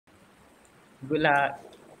Good luck.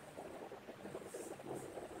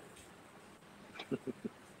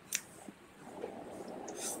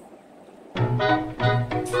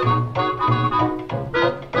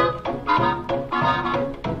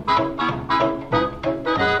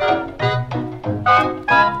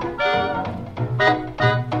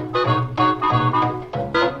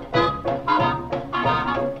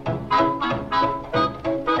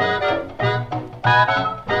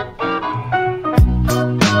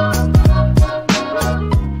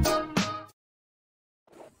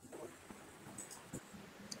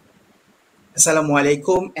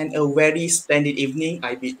 Assalamualaikum and a very splendid evening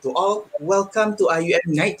I bid to all. Welcome to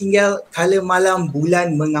IUM Nightingale Kala Malam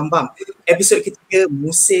Bulan Mengambang. Episod ketiga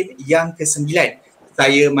musim yang ke-9.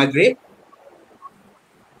 Saya Maghrib.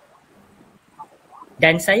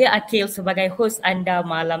 Dan saya Akil sebagai host anda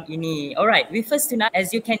malam ini. Alright, with us tonight,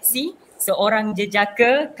 as you can see, seorang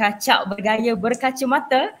jejaka kacak bergaya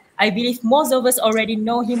berkacamata. I believe most of us already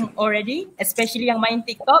know him already, especially yang main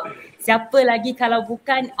TikTok. Siapa lagi kalau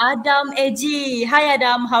bukan Adameji. Hi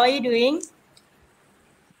Adam, how are you doing?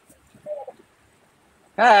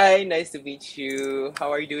 Hi, nice to meet you.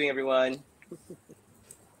 How are you doing, everyone?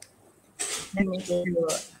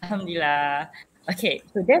 Alhamdulillah. Okay,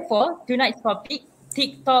 so therefore, tonight's topic,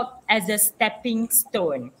 TikTok as a stepping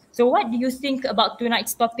stone. So what do you think about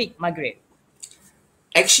tonight's topic, Margaret?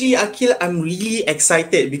 Actually, Akil, I'm really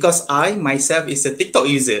excited because I myself is a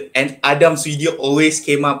TikTok user and Adam's video always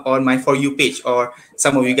came up on my For You page, or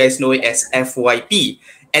some of you guys know it as FYP.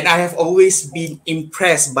 And I have always been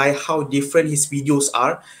impressed by how different his videos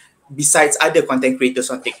are besides other content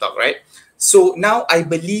creators on TikTok, right? So now I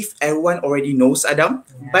believe everyone already knows Adam,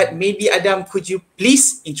 but maybe Adam, could you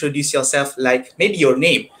please introduce yourself, like maybe your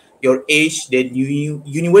name, your age, the new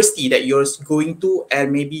university that you're going to,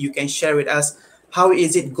 and maybe you can share with us how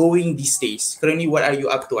is it going these days? Currently, what are you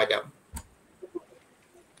up to, Adam?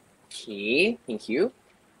 Okay, thank you.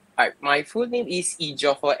 Alright, my full name is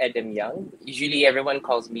Ijofo Adam Young. Usually everyone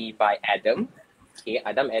calls me by Adam. Okay,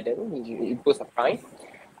 Adam, both are fine.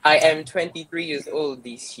 I am 23 years old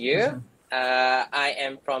this year. I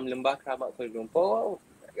am from Lembah Keramat, Kuala Lumpur,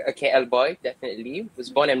 a KL boy, definitely.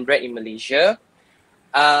 Was born and bred in Malaysia.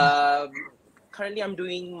 Currently, I'm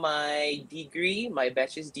doing my degree, my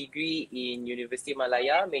bachelor's degree in University of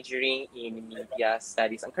Malaya, majoring in media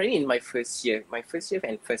studies. I'm currently in my first year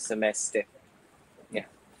and first semester. Yeah.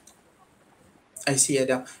 I see,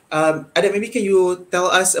 Adam. Adam, maybe can you tell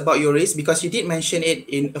us about your race, because you did mention it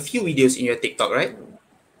in a few videos in your TikTok, right?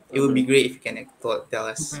 It would be great if you can tell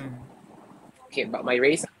us. Okay, about my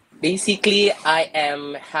race. Basically, I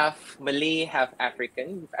am half Malay, half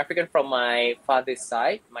African. African from my father's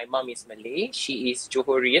side. My mom is Malay. She is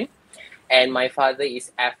Johorian. And my father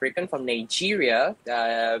is African from Nigeria.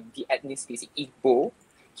 The ethnicity is Igbo.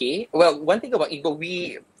 Okay. Well, one thing about Igbo,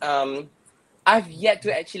 I've yet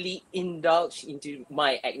to actually indulge into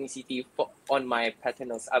my ethnicity on my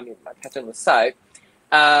paternal side.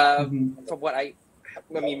 From what I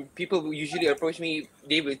mean, people who usually approach me,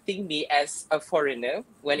 they will think me as a foreigner,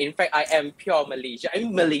 when in fact I am pure Malaysian.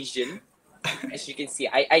 I'm Malaysian, as you can see.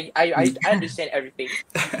 I understand everything.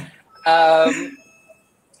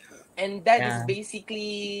 And that is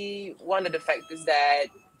basically one of the factors that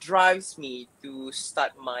drives me to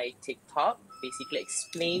start my TikTok. Basically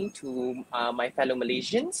explain to my fellow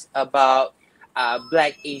Malaysians about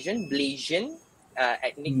Black Asian, Blasian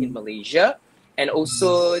ethnic in Malaysia, and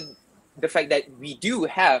also the fact that we do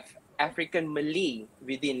have African Malay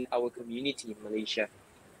within our community in Malaysia.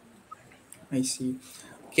 I see.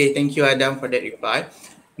 Okay, thank you Adam for that reply.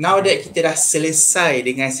 Now that kita dah selesai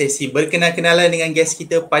dengan sesi berkenal-kenalan dengan guest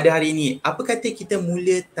kita pada hari ini, apa kata kita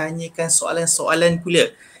mula tanyakan soalan-soalan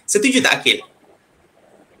pula? Setuju tak Akil?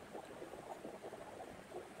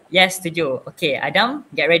 Yes, setuju. Okay, Adam,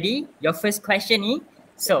 get ready. Your first question ni.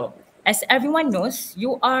 So, as everyone knows,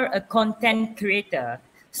 you are a content creator.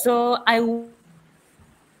 So I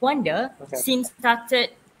wonder, since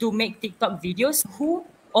started to make TikTok videos, who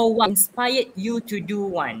or what inspired you to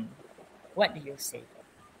do one? What do you say?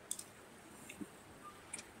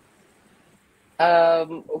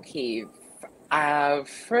 Okay.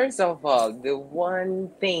 First of all, the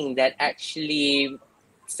one thing that actually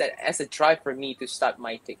set as a drive for me to start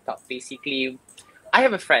my TikTok, basically, I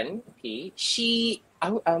have a friend. Okay, she's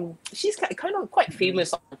kind of quite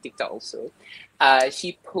famous on TikTok also.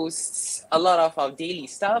 She posts a lot of daily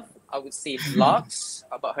stuff. I would say vlogs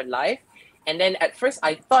about her life. And then at first,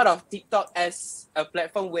 I thought of TikTok as a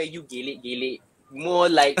platform where you gele, more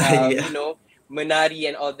like you know, menari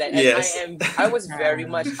and all that. And I was very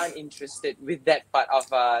much uninterested with that part of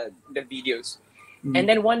the videos. And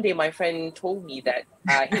then one day my friend told me that,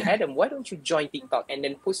 hey Adam, why don't you join TikTok and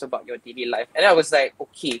then post about your daily life? And I was like,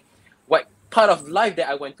 okay, what part of life that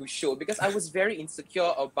I want to show? Because I was very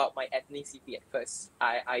insecure about my ethnicity at first.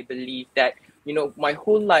 I believe that, you know, my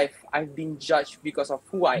whole life I've been judged because of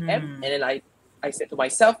who I am. And then I said to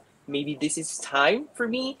myself, maybe this is time for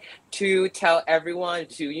me to tell everyone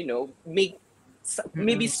to, you know, make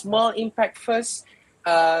maybe small impact first,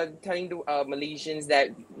 telling the Malaysians that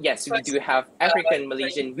yes, we do have African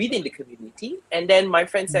Malaysian within the community. And then my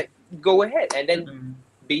friend said, go ahead. And then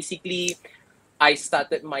basically I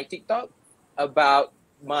started my TikTok about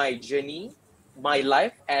my journey, my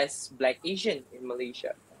life as Black Asian in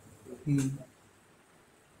Malaysia.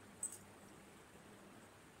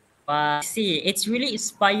 I see. It's really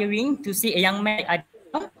inspiring to see a young man like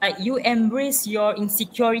Adam, like you embrace your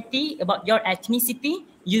insecurity about your ethnicity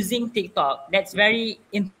using TikTok. That's very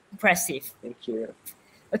impressive. Thank you.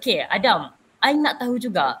 Okay, Adam, I nak tahu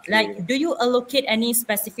juga, like, Okay. do you allocate any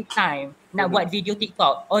specific time nak buat video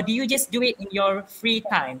TikTok, or do you just do it in your free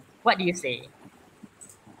time? What do you say?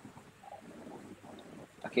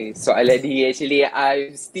 Okay, so Aladi, actually,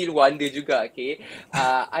 I still wonder juga, okay.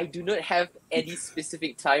 I do not have any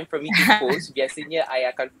specific time for me to post. Biasanya, I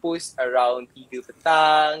akan post around 3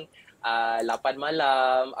 petang, 8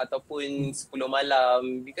 malam, ataupun 10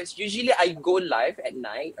 malam. Because usually, I go live at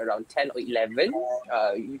night around 10 or 11,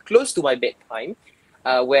 close to my bedtime,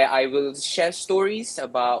 where I will share stories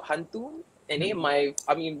about hantu. And then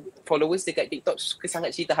followers dekat TikTok suka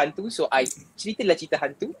sangat cerita hantu. So, I ceritalah cerita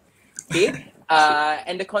hantu. Okay.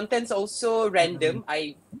 And the content's also random.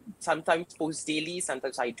 I sometimes post daily,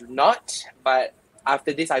 sometimes I do not. But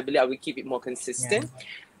after this, I believe I will keep it more consistent.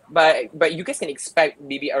 But you guys can expect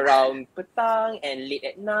maybe around petang and late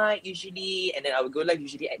at night usually. And then I will go live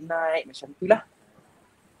usually at night. Macam tu lah.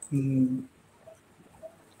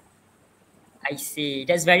 I see.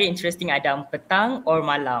 That's very interesting, Adam. Petang or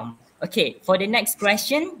malam? Okay, for the next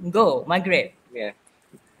question, go, Margaret. Yeah.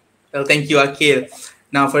 Well, thank you, Akil.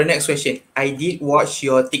 Now, for the next question, I did watch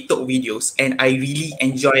your TikTok videos and I really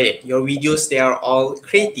enjoy it. Your videos, they are all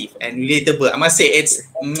creative and relatable. I must say, it's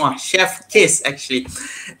chef kiss, actually.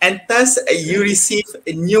 And thus, you receive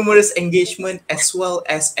numerous engagement as well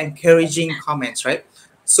as encouraging comments, right?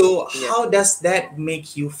 So, how does that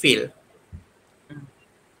make you feel?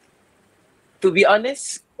 To be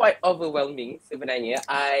honest, quite overwhelming sebenarnya.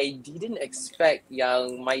 I didn't expect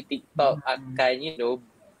yang my TikTok akan, you know,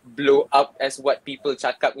 blow up as what people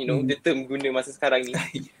cakap, you know, the term guna masa sekarang ni.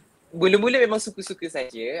 Mula-mula memang suka-suka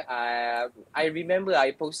saja. I remember I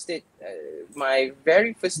posted my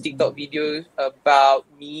very first TikTok video about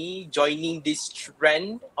me joining this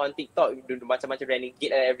trend on TikTok, macam-macam renegade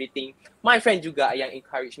and everything. My friend juga yang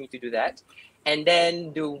encouraged me to do that. And then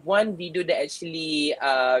the one video that actually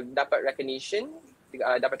dapat recognition,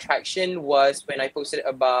 dapat traction was when I posted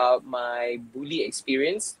about my bully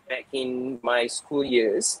experience back in my school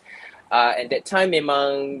years. At that time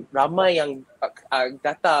memang ramai yang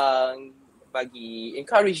datang bagi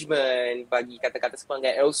encouragement, bagi kata-kata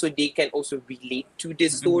semangat. And also they can also relate to the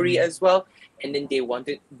story as well. And then they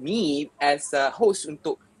wanted me as a host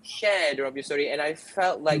untuk share the story. And I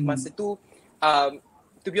felt like masa tu,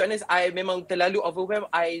 to be honest, I memang terlalu overwhelmed.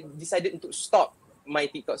 I decided untuk stop my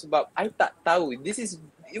TikTok sebab I tak tahu.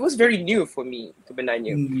 It was very new for me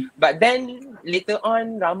sebenarnya. But then later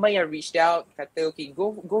on, ramai yang reached out, kata, okay,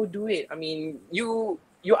 go do it. I mean, you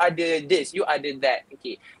ada this, you ada that.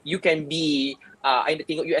 Okay, you can be. I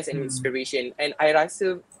tengok you as an inspiration, and I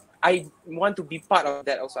rasa I want to be part of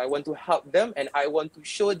that also. I want to help them, and I want to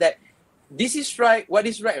show that this is right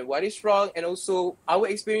and what is wrong, and also our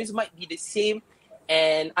experience might be the same.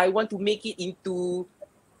 And I want to make it into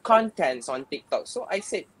contents on TikTok. So I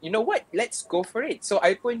said, you know what? Let's go for it. So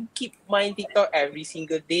I pun keep my TikTok every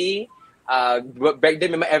single day. Back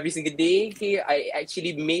then, memang every single day, okay, I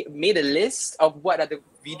actually made a list of what are the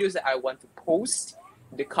videos that I want to post,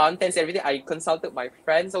 the contents, everything. I consulted my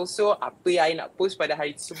friends also, apa yang I nak post pada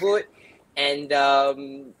hari tersebut. And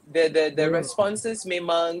the responses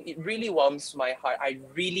memang, it really warms my heart. I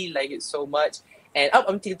really like it so much. And up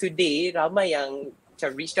until today, ramai yang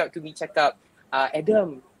reached out to me, cakap,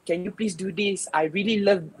 Adam, can you please do this? I really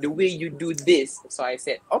love the way you do this. So I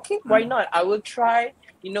said, okay, why not? I will try.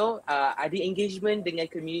 You know, ada engagement dengan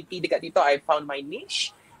community dekat TikTok. I found my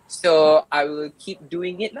niche. So I will keep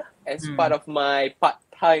doing it lah as part of my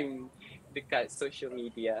part-time dekat social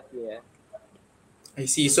media. Yeah. I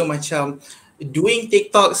see. So macam doing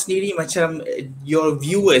TikTok sendiri, macam your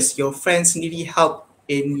viewers, your friends sendiri help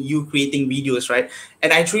in you creating videos, right? And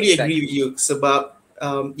I truly agree with you sebab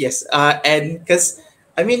yes, and because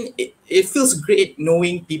I mean, it feels great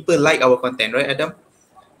knowing people like our content, right, Adam?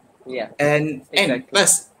 Yeah, And exactly.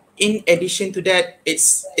 plus, in addition to that,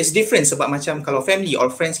 it's different sebab macam kalau family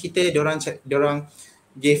or friends kita, diorang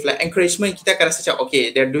give like encouragement, kita akan rasa macam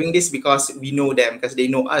okay, they're doing this because we know them, because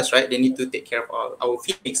they know us, right? They need to take care of our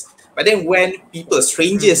feelings. But then when people,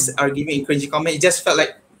 strangers, are giving encouraging comment, it just felt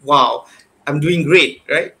like wow, I'm doing great,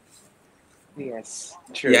 right? Yes,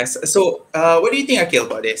 true. Yes. So, what do you think, Akil,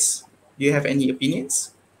 about this? Do you have any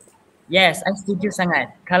opinions? Yes, I setuju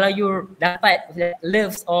sangat. Kalau you dapat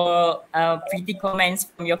loves or pretty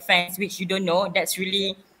comments from your fans which you don't know, that's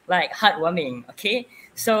really like heartwarming. Okay,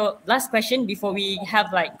 so last question before we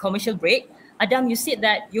have like commercial break. Adam, you said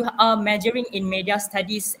that you are majoring in media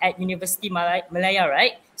studies at University Malaya,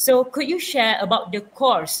 right? So could you share about the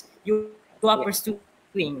course you are Yeah.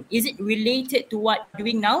 pursuing? Is it related to what you are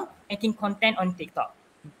doing now, making content on TikTok?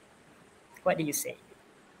 What do you say?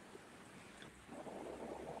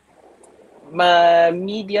 My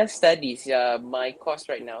media studies, my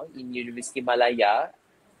course right now in University Malaya,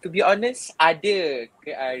 to be honest, ada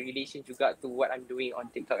relation juga to what I'm doing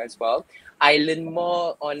on TikTok as well. I learn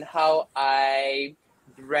more on how I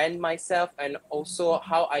brand myself and also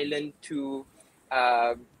how I learn to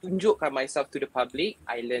tunjukkan myself to the public.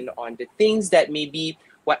 I learn on the things that maybe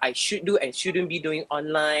what I should do and shouldn't be doing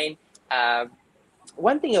online.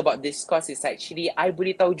 One thing about this course is actually I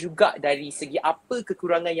boleh tahu juga dari segi apa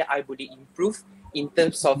kekurangan yang I boleh improve in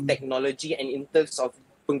terms of technology and in terms of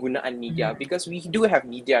penggunaan media, because we do have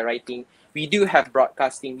media writing, we do have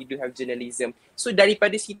broadcasting, we do have journalism. So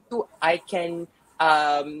daripada situ I can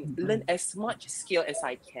learn as much skill as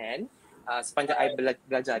I can sepanjang I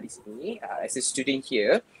belajar di sini as a student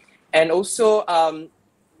here. And also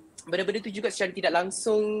benda-benda tu juga secara tidak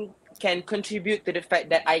langsung can contribute to the fact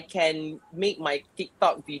that I can make my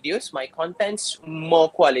TikTok videos, my contents more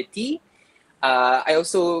quality. I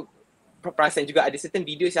also perasan juga ada certain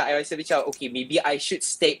videos yang I rasa macam okay, maybe I should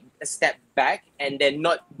take a step back and then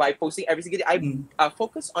not by posting every single day. I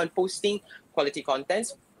focus on posting quality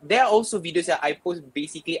contents. There are also videos that I post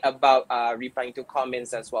basically about replying to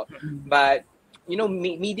comments as well. But you know,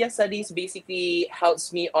 media studies basically helps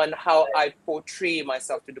me on how I portray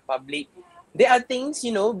myself to the public. There are things,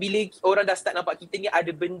 you know, bila orang dah start nampak kita ni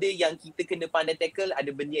ada benda yang kita kena pandai tackle,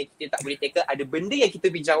 ada benda yang kita tak boleh tackle, ada benda yang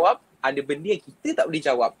kita boleh jawab, ada benda yang kita tak boleh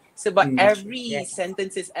jawab. Sebab every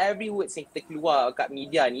sentences, every words yang kita keluar kat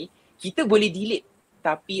media ni, kita boleh delete.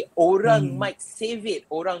 Tapi orang might save it,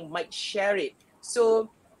 orang might share it.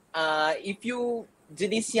 So, if you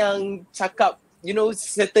jenis yang cakap, you know,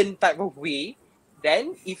 certain type of way,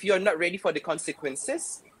 then if you're not ready for the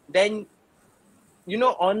consequences, then you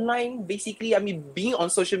know, online basically, I mean, being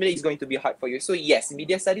on social media is going to be hard for you. So yes,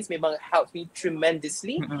 media studies memang helped me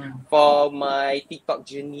tremendously for my TikTok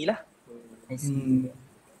journey lah. I see.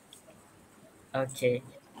 Okay,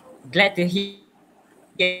 glad to hear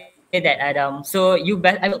that, Adam. So you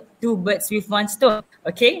two birds with one stone.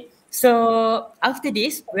 Okay, so after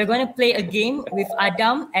this, we're going to play a game with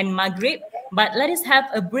Adam and Maghrib. But let us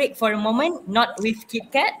have a break for a moment, not with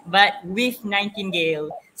Kit Kat, but with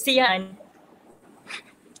Nightingale. See ya.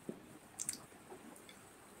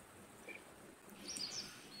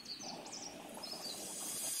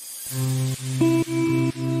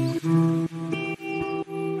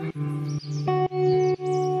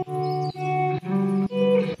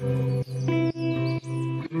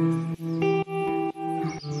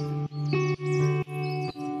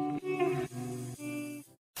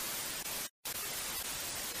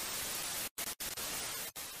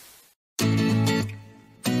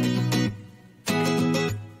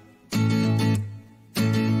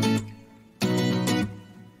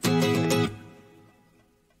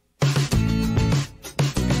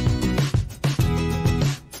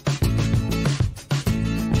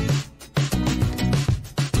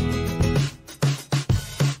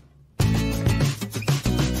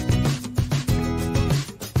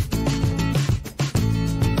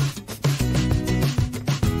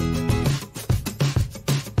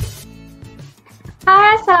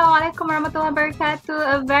 Assalamualaikum warahmatullahi wabarakatuh.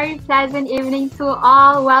 A very pleasant evening to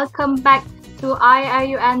all. Welcome back to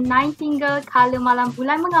IRUN Nightingale Kala Malam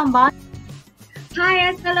Bulan Mengambang.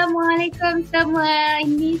 Hai, Assalamualaikum semua.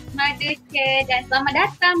 Ini Mother Chair dan selamat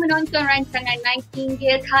datang menonton rancangan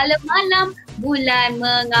Nightingale Kala Malam Bulan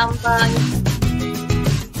Mengambang.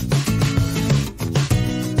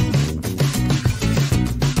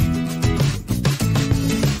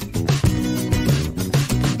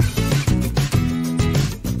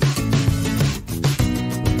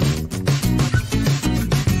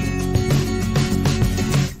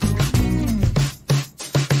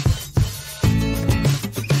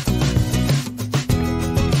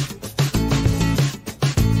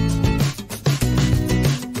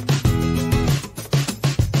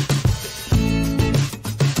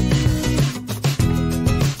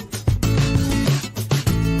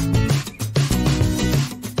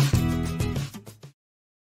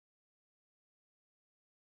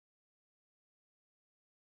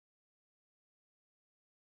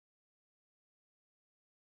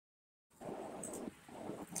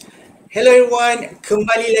 Hello everyone,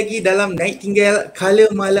 kembali lagi dalam Nightingale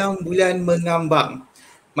Kala Malam Bulan Mengambang.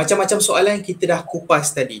 Macam-macam soalan kita dah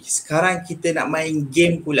kupas tadi. Sekarang kita nak main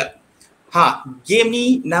game pula. Game ni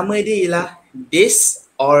nama dia ialah This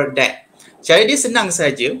or That. Cara dia senang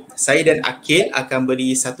saja. Saya dan Akil akan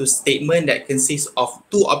beri satu statement that consists of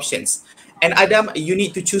two options. And Adam, you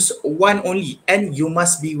need to choose one only and you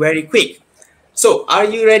must be very quick. So, are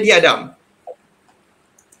you ready, Adam?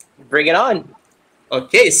 Bring it on.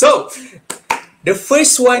 Okay, so the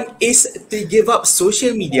first one is to give up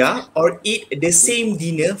social media or eat the same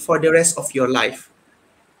dinner for the rest of your life.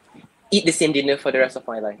 Eat the same dinner for the rest of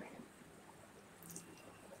my life.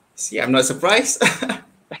 See, I'm not surprised.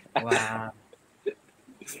 Wow.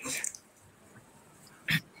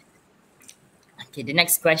 Okay, the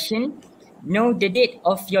next question. Know the date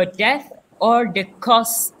of your death or the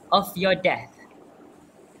cause of your death?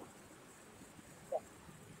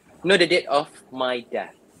 Know the date of my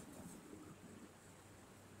death.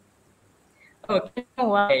 Oh, can I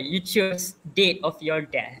know why you chose date of your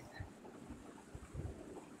death?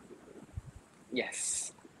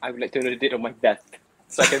 Yes, I would like to know the date of my death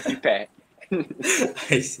so I can prepare.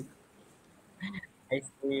 I see. I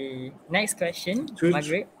see. Next question, True.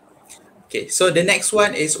 Margaret. Okay, so the next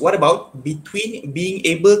one is what about between being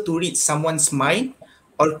able to read someone's mind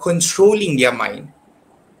or controlling their mind?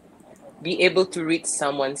 Be able to read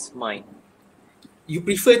someone's mind. You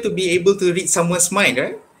prefer to be able to read someone's mind,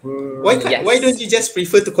 right? Why Yes. don't you just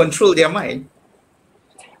prefer to control their mind?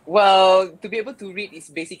 Well, to be able to read is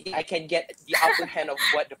basically I can get the upper hand of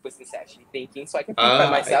what the person is actually thinking, so I can prepare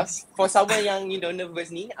I myself see. for someone yang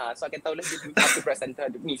nervous ni. So I can tahu lah dia apa perasaan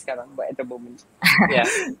terhadap ni sekarang, but at the moment, yeah.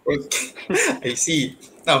 Okay, I see.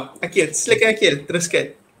 Now, Akil, silakan Akil,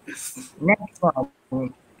 teruskan. Next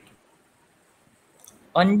one.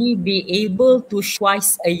 Only be able to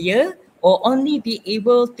twice a year or only be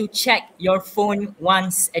able to check your phone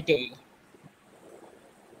once a day?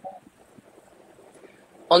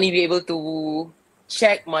 Only be able to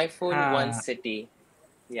check my phone Ah. once a day.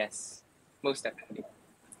 Yes, most definitely.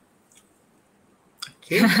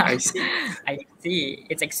 Okay, I see. I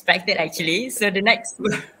see. It's expected actually. So the next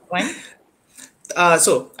one.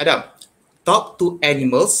 So, Adam, talk to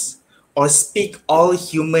animals or speak all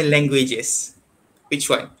human languages? Which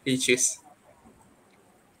one do you choose?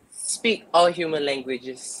 Speak all human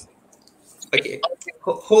languages. Okay,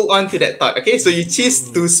 hold on to that thought. Okay, so you choose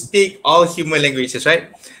to speak all human languages,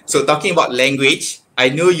 right? So talking about language, I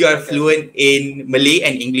know you are fluent in Malay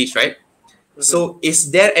and English, right? So is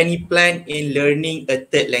there any plan in learning a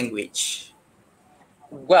third language?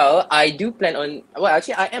 Well, I do plan on. Well,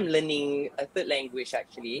 actually, I am learning a third language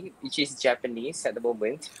actually, which is Japanese at the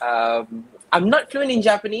moment. I'm not fluent in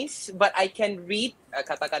Japanese, but I can read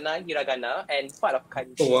katakana, hiragana, and part of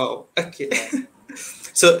kanji. Oh wow, okay.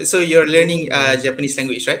 So you're learning Japanese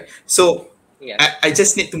language, right? So Yes. I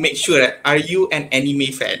just need to make sure, are you an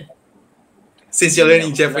anime fan? Since you're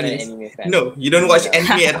learning No, I'm not an Japanese. anime fan. No, you don't watch No.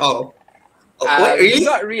 anime at all. Oh, what, really?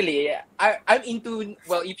 Not really. I'm into.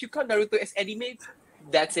 Well, if you count Naruto as anime,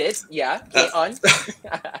 that's it. Yeah. Okay, on.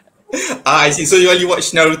 I see. So you only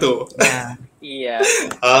watch Naruto. Yeah. Yeah.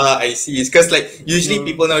 I see. It's because like usually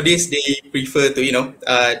people nowadays they prefer to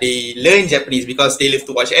they learn Japanese because they live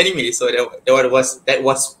to watch anime. So that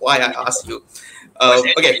was why I asked you.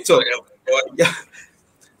 Okay, so yeah.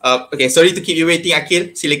 Okay, sorry to keep you waiting,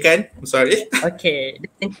 Akil. Silakan. I'm sorry. Okay.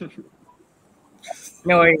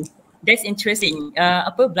 No worries. That's interesting.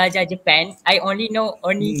 Apa belajar Japan, I only know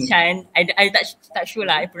Oni-chan. I tak sure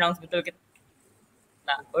lah I pronounce betul ke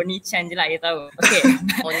tak. Oni-chan je lah I tahu. Okay.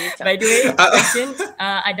 Oni-chan. By the way, question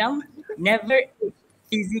Adam, never age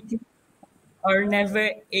physically or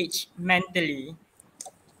never age mentally?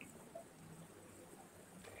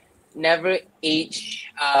 Never age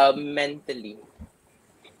mentally.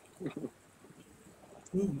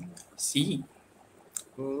 See.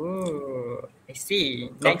 Oh, I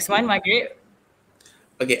see. Next one, Margaret.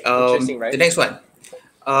 Okay. Interesting, right? The next one.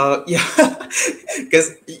 Yeah,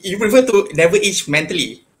 because you prefer to never age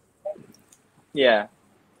mentally. Yeah.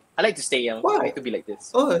 I like to stay young. Wow. I like to be like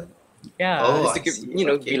this. Oh. Yeah. Oh, Just to I keep, see.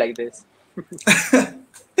 Okay. be like this.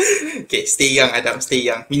 Okay, stay young, Adam. Stay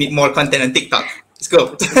young. We need more content on TikTok. Let's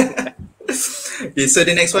go. Okay, so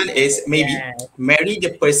the next one is maybe Yeah. marry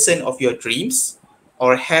the person of your dreams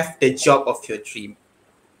or have the job of your dream.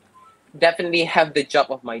 Definitely have the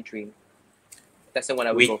job of my dream. That's the one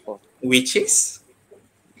I would go for. Which is?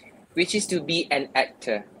 Which is to be an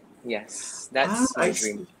actor. Yes, that's my I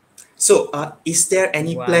dream. see. So, is there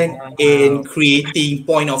any Wow. plan in creating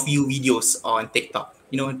point of view videos on TikTok?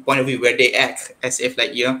 Point of view where they act as if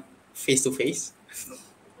face to face.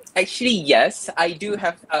 Actually, yes, I do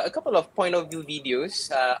have a couple of point of view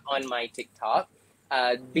videos on my TikTok.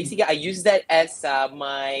 Basically, I use that as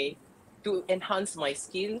my to enhance my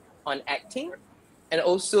skill on acting, and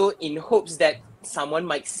also in hopes that someone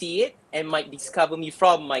might see it and might discover me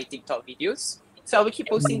from my TikTok videos. So I will keep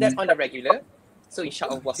posting that on the regular. So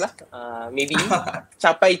insyaAllah lah, maybe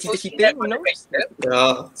capai cita-cita, who knows?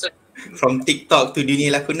 Uh, from TikTok to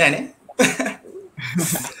dunia lakonan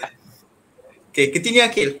Okay, continue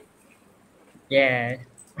Akil. Yeah.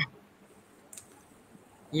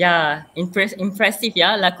 Yeah, impressive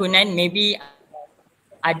ya lakonan. Maybe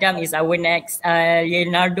Adam is our next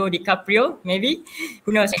Leonardo DiCaprio, maybe.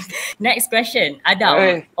 Who knows? Next question, Adam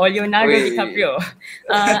Hey. or Leonardo Hey. DiCaprio.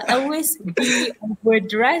 Always be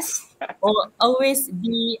overdressed or always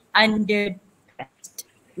be underdressed?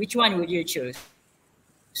 Which one would you choose?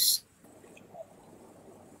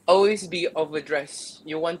 Always be overdressed.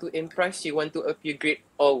 You want to impress, you want to appear great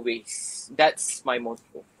always. That's my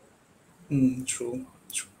motto. True.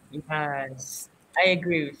 Yes, I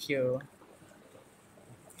agree with you.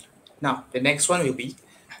 Now, the next one will be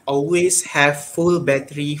always have full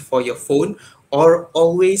battery for your phone or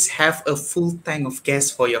always have a full tank of gas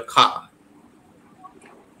for your car.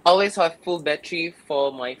 Always have full battery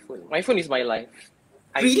for my phone. My phone is my life.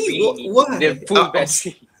 I Really? need Why? the full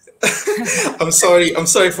battery. I'm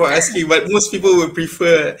sorry for asking, but most people would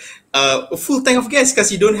prefer a full tank of gas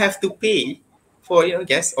because you don't have to pay for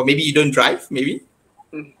gas, or maybe you don't drive, maybe.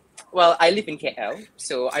 Well, I live in KL,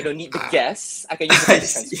 so I don't need the gas. I can use the I public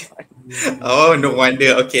see. transport. Oh, no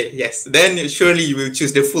wonder. Okay, yes. Then surely you will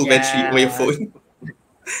choose the full battery for your Yeah. phone.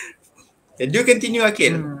 Yeah, do continue,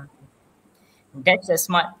 Akil. That's a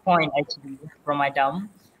smart point actually from Adam.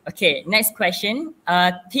 Okay, next question.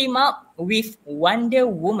 Team up with Wonder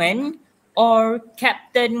Woman or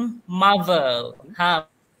Captain Marvel?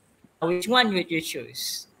 Which one would you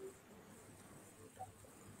choose?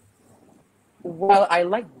 Well, I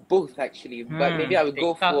like both actually, but maybe I would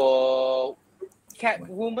go TikTok. for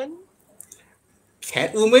Catwoman.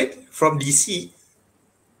 Catwoman from DC.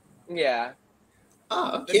 Yeah.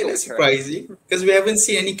 Okay, Let's that's go with her. surprising because we haven't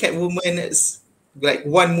seen any Catwoman as like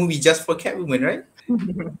one movie just for Catwoman, right?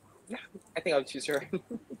 I think I'll choose her.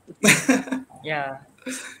 Yeah.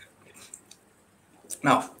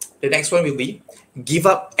 Now, the next one will be give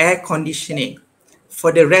up air conditioning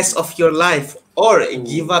for the rest of your life or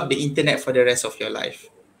give up the internet for the rest of your life.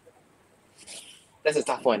 That's a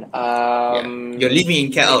tough one. You're living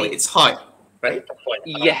in KL, maybe- it's hot, right?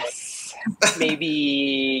 Yes.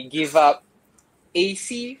 Maybe give up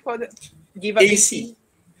AC for the give up AC.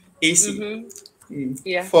 AC.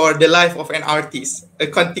 Yeah. For the life of an artist, a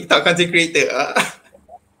TikTok content creator.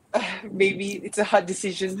 Maybe it's a hard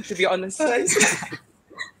decision to be honest.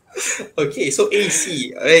 Okay, so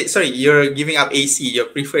AC. Sorry, you're giving up AC.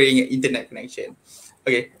 You're preferring internet connection.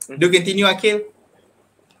 Okay, do continue, Akil.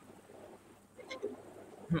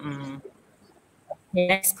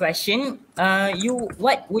 Next question.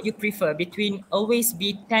 What would you prefer between always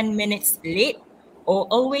be 10 minutes late or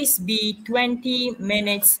always be 20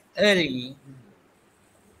 minutes early?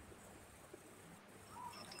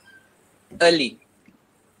 Early.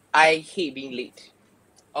 I hate being late.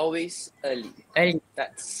 Always early. Early.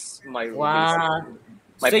 That's my rule. Wah.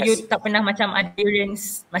 My So you passion. tak pernah macam ada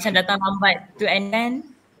experience macam datang lambat to an end?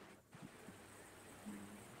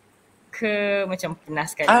 Ke macam pernah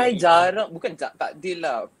sekali? Jarang. Bukan tak ada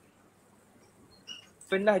lah.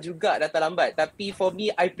 Pernah juga datang lambat. Tapi for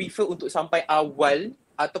me, I prefer untuk sampai awal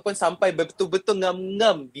ataupun sampai betul-betul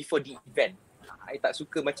ngam-ngam before the event. I tak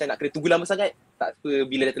suka macam nak kena tunggu lama sangat. Tak suka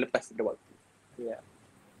bila dah terlepas pada waktu. Yeah.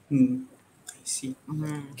 I see.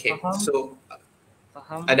 Okay, Faham. so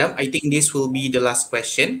Faham? Adam, I think this will be the last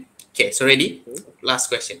question. Okay, so ready?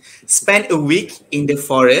 Last question. Spend a week in the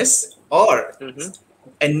forest or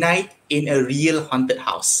a night in a real haunted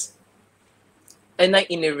house? A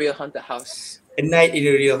night in a real haunted house. A night in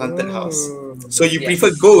a real haunted house. So you Yes.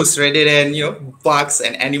 prefer ghosts rather than, bugs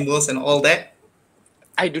and animals and all that?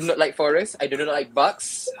 I do not like forests. I do not like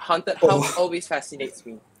bugs. Haunted house always fascinates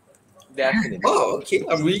me. Definitely. Oh, okay.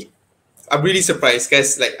 I'm really surprised,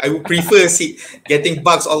 guys. Like, I would prefer getting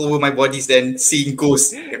bugs all over my bodies than seeing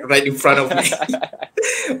ghosts right in front of me.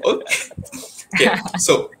 Okay.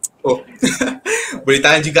 So, boleh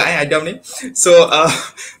tahan juga Adam ni. So,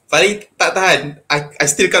 paling tak tahan. I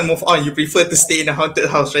still can't move on. You prefer to stay in a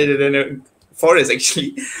haunted house rather than a forest,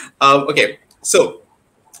 actually. Okay. So,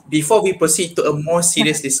 before we proceed to a more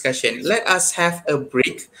serious discussion, let us have a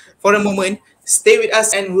break for a moment. Stay with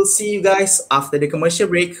us and we'll see you guys after the commercial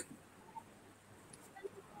break.